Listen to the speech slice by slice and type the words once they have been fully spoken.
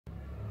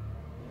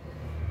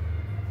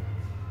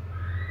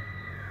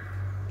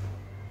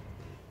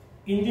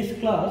In this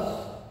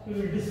class, we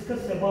will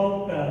discuss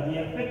about the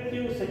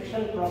effective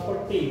section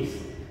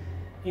properties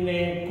in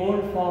a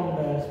cold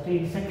formed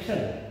steel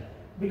section,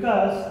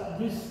 because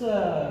this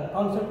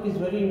concept is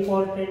very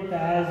important,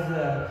 as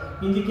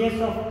in the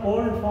case of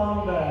cold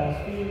formed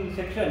steel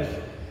sections,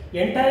 the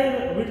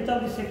entire width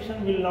of the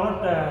section will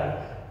not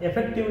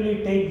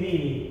effectively take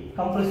the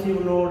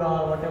compressive load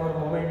or whatever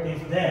moment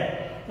is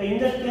there. So in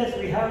that case,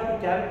 we have to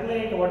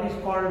calculate what is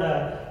called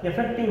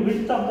effective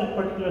width of that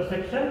particular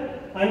section,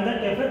 and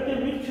that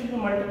effective width should be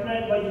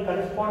multiplied by the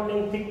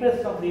corresponding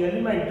thickness of the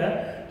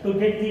element to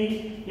get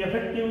the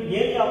effective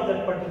area of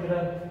that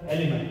particular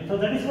element. So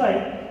that is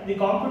why the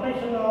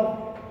computation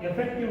of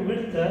effective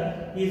width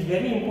is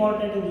very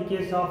important in the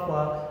case of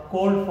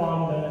cold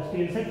formed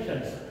steel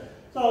sections.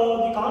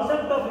 So the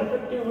concept of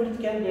effective width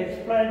can be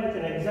explained with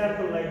an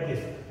example like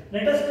this.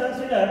 Let us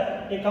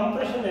consider a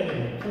compression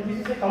element. So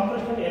this is a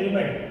compression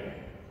element.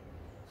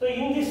 So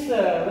in this,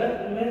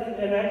 when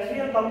an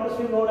axial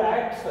compressive load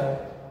acts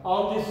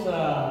on this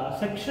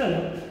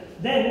section,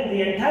 then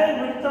the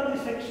entire width of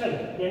the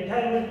section, the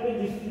entire width,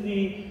 this is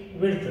the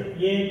width A,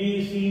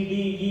 B, C,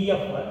 D, E,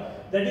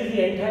 F. That is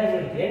the entire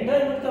width. The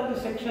entire width of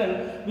the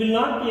section will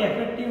not be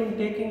effective in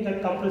taking the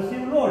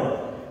compressive load.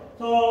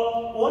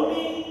 So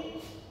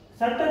only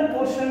certain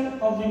portion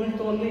of the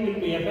width only will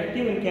be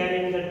effective in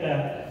carrying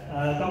that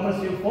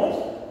compressive force.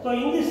 So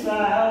in this,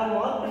 I have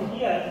marked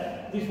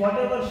here this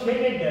whatever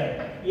shaded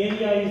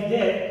area is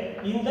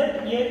there. In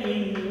that area,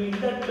 in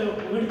that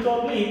width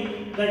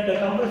only, that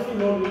compressive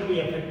load will be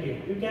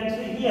effective. You can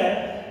see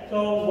here.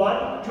 So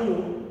 1,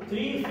 2,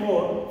 3,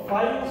 4,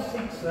 5,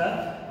 6,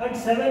 and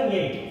 7,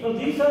 8. So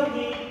these are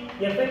the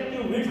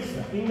effective widths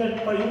in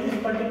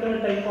this particular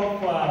type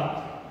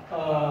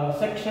of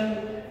section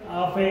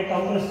of a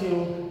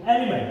compressive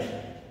element.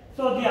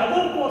 So the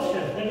other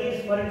portions, that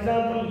is, for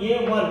example,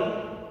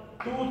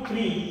 A1, 2,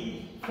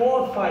 3,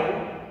 4, 5,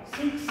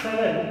 6,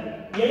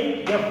 7,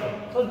 8,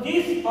 F. So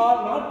these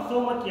are not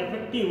so much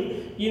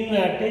effective in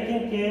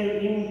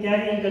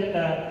carrying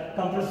that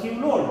compressive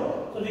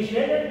load. So the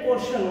shaded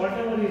portion,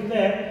 whatever is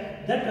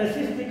there, that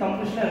resists the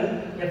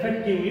compression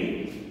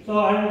effectively. So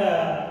and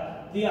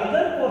the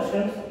other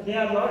portions, they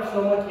are not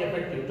so much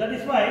effective. That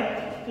is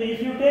why, so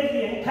if you take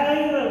the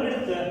entire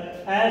width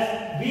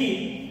as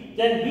B,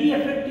 then B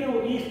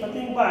effective is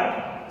nothing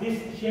but this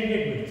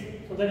shaded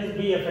width. So that is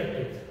B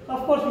effective.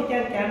 Of course, we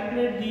can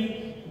calculate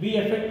the B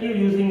effective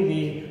using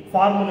the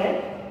formula,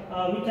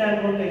 which I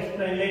am going to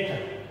explain later.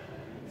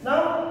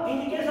 Now, in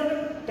the case of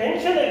a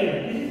tension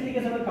element, this is the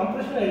case of a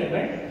compression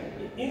element.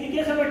 In the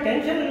case of a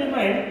tension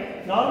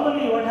element,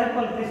 normally what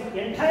happens is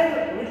the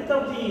entire width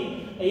of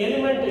the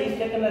element is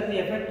taken as the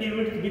effective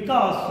width,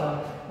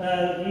 because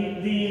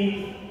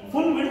the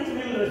full width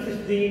will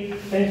resist the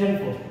tension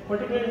force,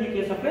 particularly in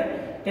the case of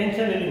a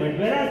tension element.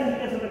 Whereas in the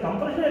case of a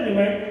compression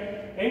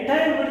element,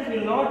 entire width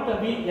will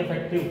not be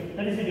effective.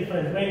 That is the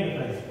difference, main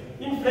difference.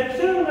 In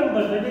flexural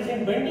members, that is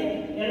in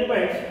bending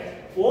elements,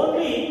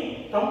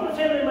 only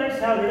compression elements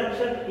have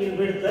reduction in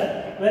width,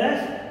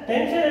 whereas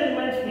tension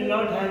elements will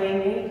not have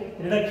any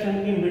reduction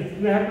in width.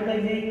 We have to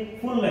take the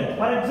full length.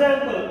 For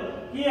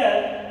example,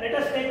 here let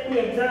us take two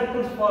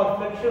examples for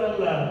flexural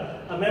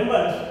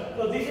members.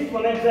 So this is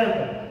one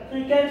example. So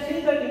you can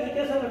see that in the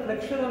case of a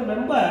flexural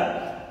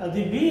member,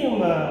 the beam,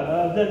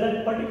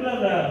 that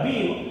particular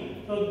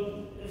beam,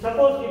 so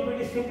suppose if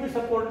it is simply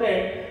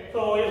supported,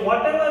 so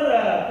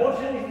whatever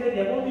portion is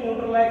there above the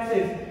neutral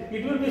axis,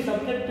 it will be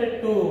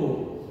subjected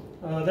to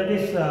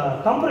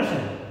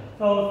compression.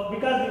 So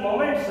because the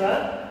moments,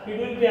 it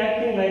will be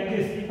acting like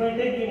this. If I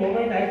take the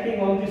moment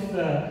acting on this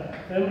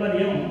member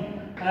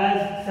M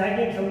as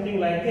sagging something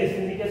like this,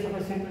 in the case of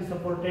a simply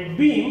supported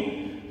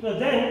beam, so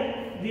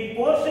then the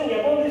portion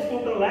above this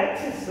neutral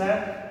axis,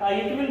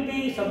 it will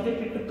be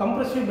subjected to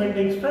compressive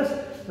bending stress,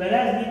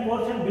 whereas the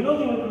portion below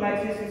the neutral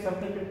axis is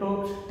subjected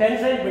to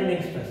tensile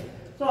bending stress.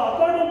 So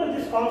according to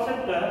this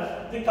concept,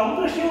 the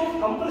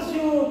compressive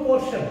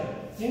portion,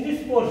 in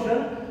this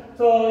portion,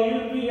 so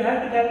you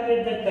have to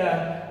calculate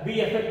that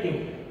B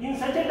effective. In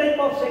such a type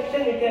of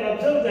section, you can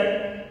observe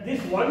that this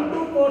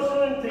 1-2 portion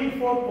and 3-4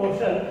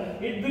 portion,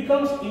 it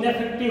becomes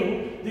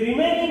ineffective. The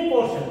remaining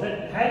portion,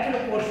 that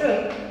hatched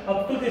portion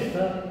up to this,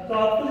 so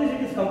up to this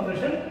it is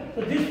compression.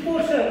 So this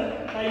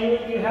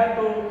portion, you have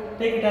to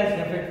take it as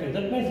effective.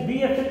 That means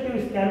B effective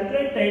is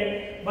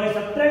calculated by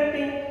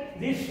subtracting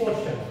these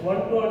portions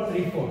 1, 2 and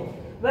 3, 4.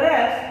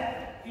 Whereas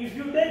if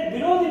you take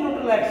below the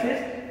neutral axis,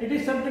 it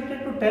is subjected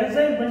to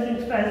tensile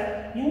bending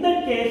stress. In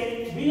that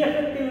case, B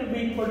effective will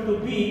be equal to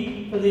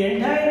B. So the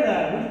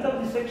entire width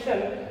of the section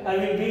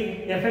will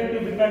be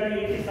effective because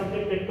it is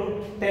subjected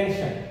to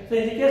tension. So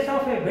in the case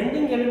of a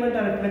bending element or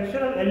a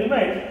flexural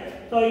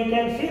element, so you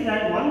can see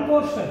that one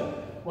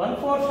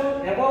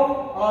portion above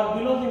or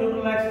below the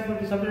neutral axis will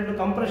be subjected to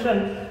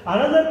compression,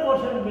 another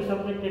portion will be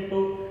subjected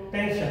to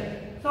tension.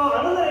 So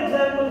another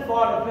example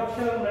for a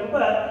flexural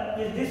member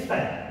is this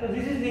type. So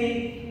this is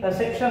the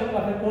section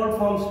of a cold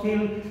formed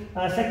steel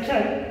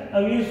section.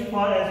 used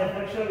for as a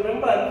frictional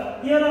member.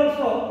 Here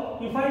also,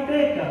 if I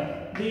take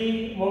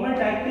the moment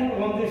acting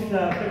on this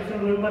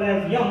frictional member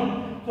as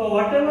m, so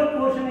whatever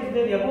portion is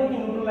there above the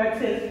neutral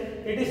axis,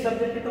 it is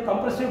subjected to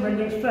compressive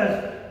bending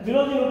stress.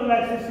 Below the neutral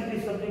axis, it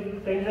is subjected to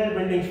tensile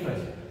bending stress.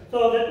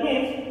 So that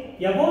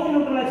means above the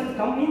neutral axis,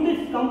 in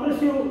this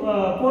compressive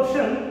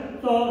portion,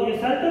 so a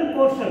certain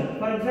portion,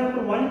 for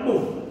example 1,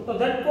 2, so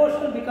that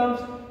portion becomes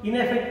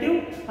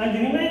ineffective, and the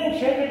remaining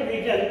shaded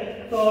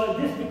region, so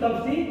this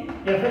becomes the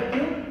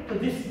effective. So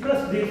this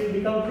plus this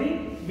becomes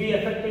the be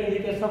effective in the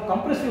case of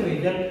compressive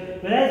region.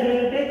 Whereas when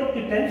you take up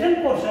the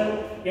tension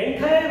portion,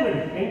 entire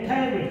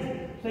width,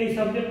 so is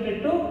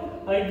subjected to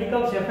it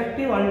becomes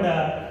effective, and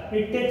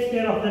it takes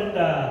care of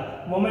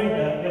that moment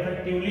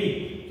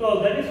effectively.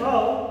 So that is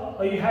how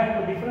you have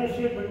to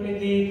differentiate between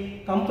the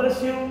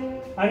compressive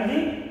and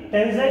the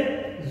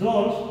tensile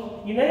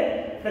zones in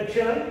a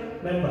frictional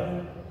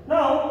member.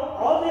 Now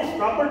all these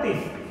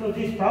properties, so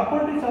these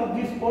properties of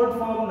these cold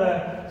formed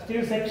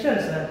steel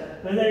sections,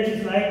 whether it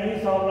is like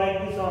this or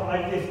like this or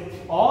like this,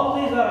 all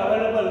these are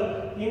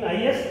available in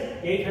IS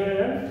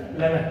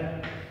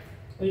 811,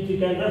 which you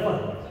can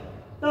refer.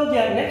 Now the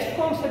next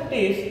concept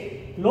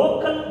is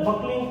local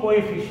buckling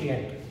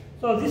coefficient.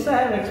 So this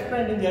I have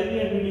explained in the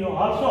earlier video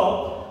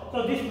also.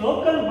 So this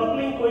local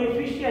buckling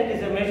coefficient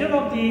is a measure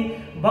of the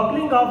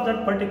buckling of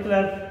that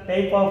particular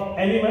type of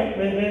element.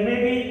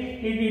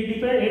 Maybe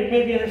it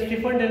may be a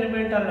stiffened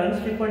element or an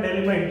unstiffened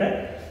element.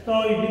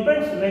 So it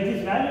depends, like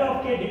this value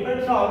of K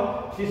depends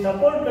on the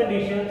support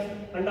conditions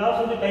and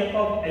also the type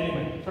of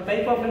element. So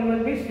type of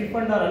element means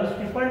stiffened or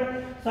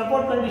unstiffened.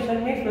 Support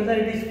condition means whether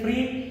it is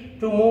free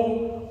to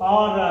move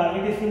or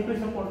it is simply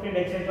supported,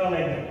 etc.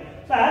 like that.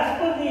 So as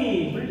per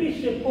the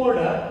British code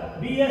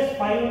BS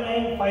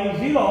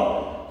 5950,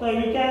 so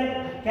we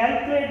can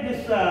calculate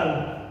this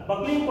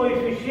buckling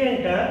coefficient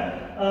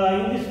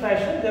in this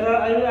fashion.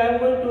 I am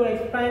going to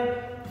explain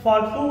for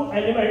two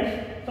elements.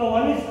 So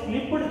one is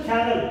liquid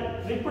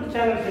channel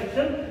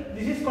section.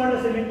 This is called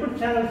as a liquid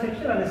channel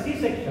section and a C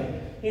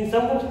section. In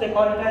some books they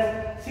call it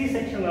as C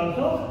section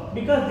also,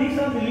 because these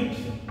are the lips.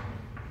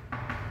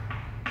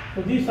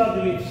 So these are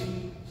the lips.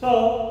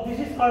 So this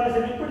is called as a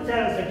liquid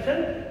channel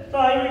section. So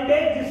I will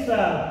take this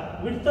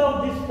width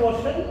of this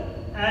portion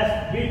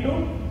as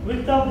B2,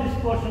 width of this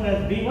portion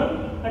as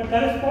B1, and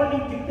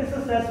corresponding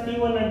thicknesses as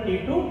T1 and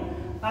T2,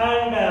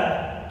 and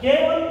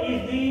K1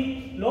 is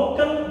the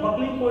local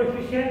buckling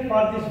coefficient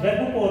for this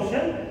web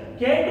portion,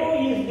 K2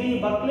 is the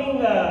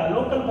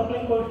local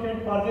buckling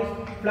coefficient for this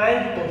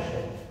flange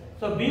portion.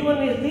 So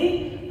B1 is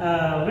the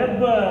web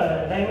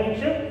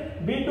dimension,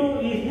 B2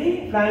 is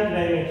the flange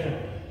dimension.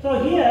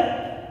 So here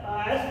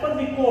as per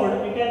the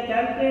code, we can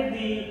calculate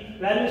the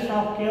values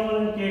of K1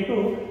 and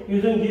K2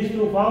 using these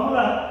two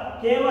formula.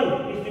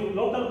 K1 is the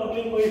local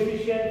buckling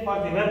coefficient for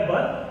the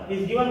web,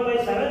 is given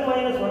by 7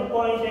 minus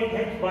 1.8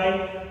 h by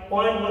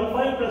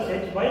 0.15 plus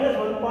h minus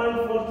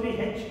 1.43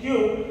 h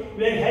cube,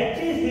 where h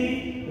is the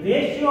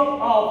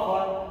ratio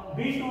of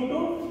B2 to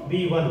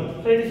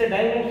B1. So it is a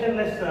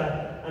dimensionless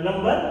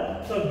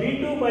number. So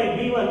B2 by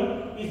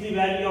B1 is the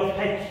value of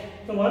h.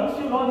 So once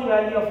you know the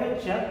value of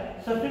h,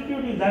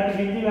 substitute that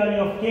with the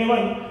value of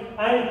K1,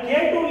 and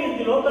K2 is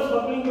the local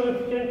buckling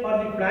coefficient for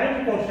the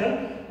flange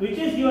portion, which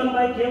is given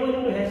by K1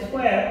 into h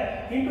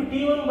square into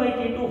T1 by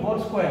T2 whole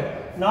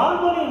square.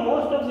 Normally in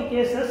most of the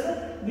cases,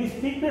 these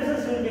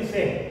thicknesses will be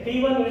same.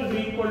 T1 will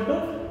be equal to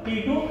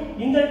T2.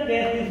 In that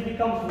case, this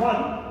becomes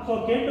 1.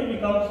 So K2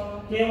 becomes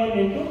K1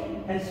 into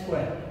h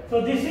square.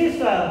 So this is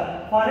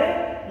for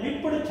a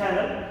liquid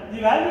channel. The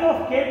value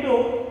of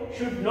K2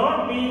 should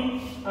not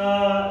be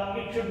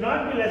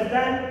less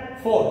than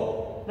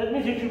 4. That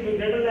means it should be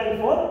greater than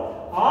 4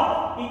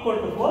 or equal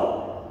to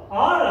 4,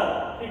 or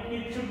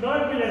it should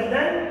not be less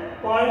than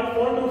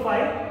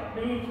 0.425,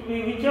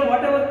 whichever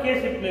whatever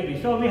case it may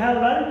be. So we have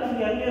learned in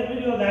the earlier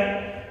video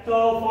that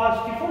for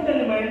stiffened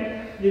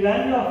element the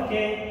value of K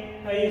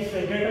is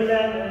greater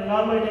than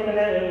normally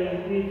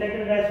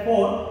taken as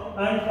 4,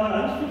 and for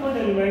unstiffened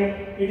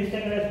element it is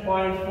taken as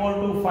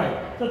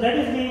 0.425. So that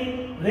is the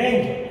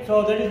range.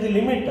 So that is the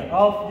limit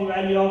of the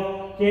value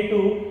of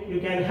K2 you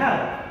can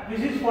have. This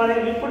is for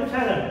a liquid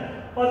channel.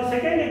 For the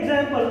second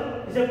example,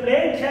 is a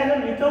plain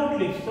channel without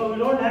lips. So we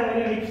don't have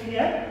any lips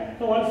here.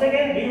 So once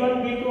again,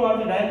 B1, B2 are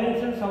the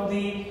dimensions of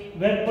the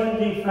web and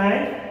the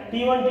flange.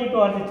 T1, T2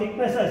 are the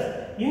thicknesses.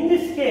 In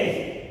this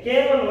case,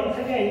 K1, once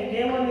again,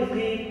 K1 is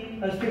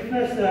the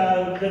stiffness,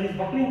 that is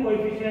buckling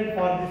coefficient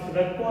for this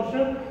web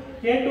portion.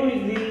 K2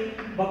 is the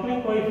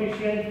buckling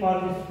coefficient for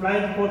this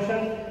flange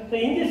portion. So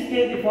in this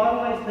case, the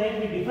formula is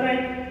slightly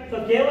different. So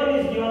K1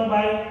 is given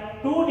by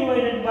 2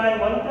 divided by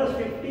 1 plus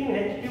 15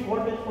 h cube whole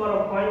to the power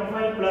of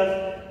 0.5 plus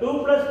 2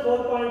 plus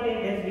 4.8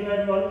 h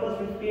divided by 1 plus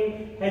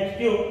 15 h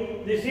cube.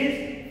 This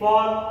is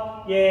for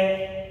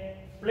a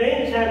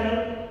plain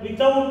channel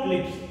without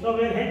lips. So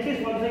where h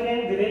is once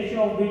again the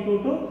ratio of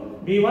B2 to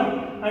B1,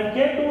 and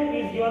K2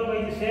 is given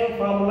by the same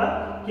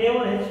formula,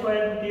 K1 h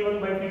square to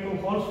T1 by T2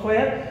 whole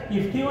square.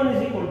 If T1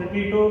 is equal to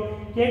T2,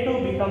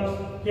 K2 becomes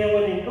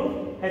K1 into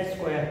h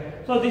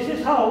square. So this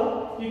is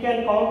how you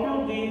can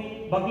compute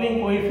the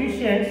buckling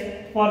coefficients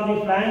for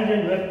the flange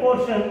and web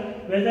portion,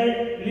 whether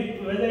it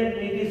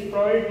is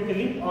provided with a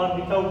lip or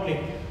without lip.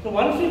 So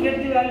once you get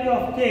the value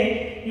of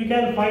K, you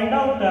can find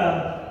out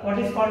what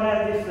is called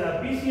as this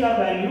PCR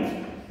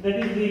value, that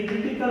is the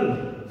critical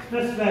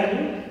stress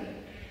value,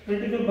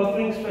 critical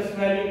buckling stress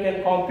value you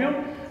can compute,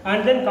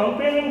 and then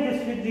comparing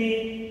this with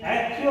the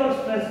actual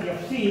stress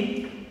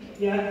FC,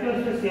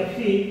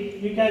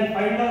 you can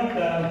find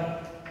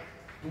out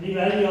the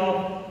value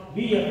of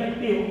B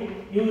effective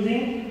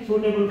using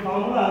suitable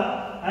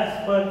formula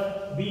as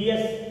per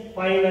BS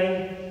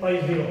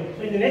 5950.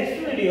 So in the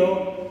next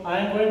video, I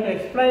am going to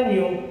explain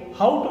you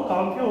how to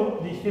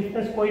compute the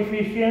stiffness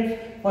coefficients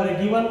for a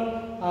given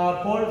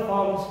cold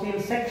formed steel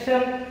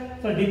section.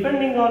 So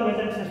depending on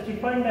whether it's a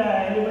stiffened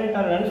element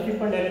or an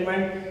unstiffened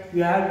element,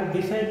 you have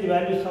to decide the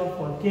values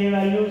of K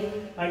values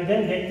and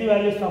then get the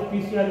values of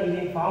PCR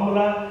using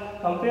formula,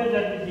 compare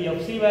that with the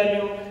FC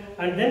value,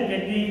 and then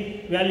get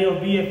the value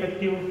of B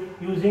effective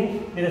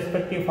using the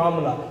respective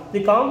formula.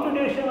 The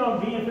computation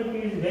of B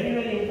effective is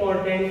very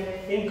important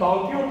in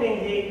computing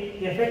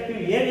the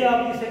effective area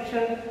of the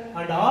section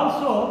and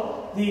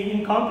also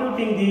in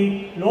computing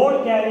the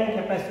load carrying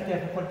capacity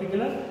of a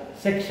particular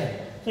section.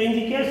 So in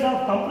the case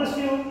of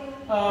compressive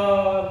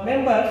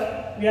members,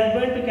 we are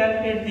going to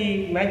calculate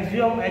the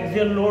maximum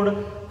axial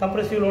load,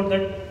 compressive load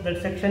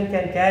that section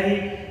can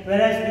carry,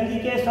 whereas in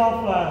the case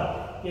of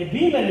a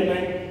beam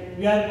element,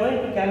 we are going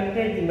to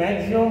calculate the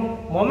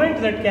maximum moment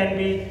that can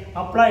be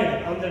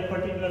applied on that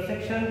particular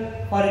section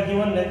for a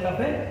given length of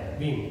a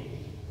beam.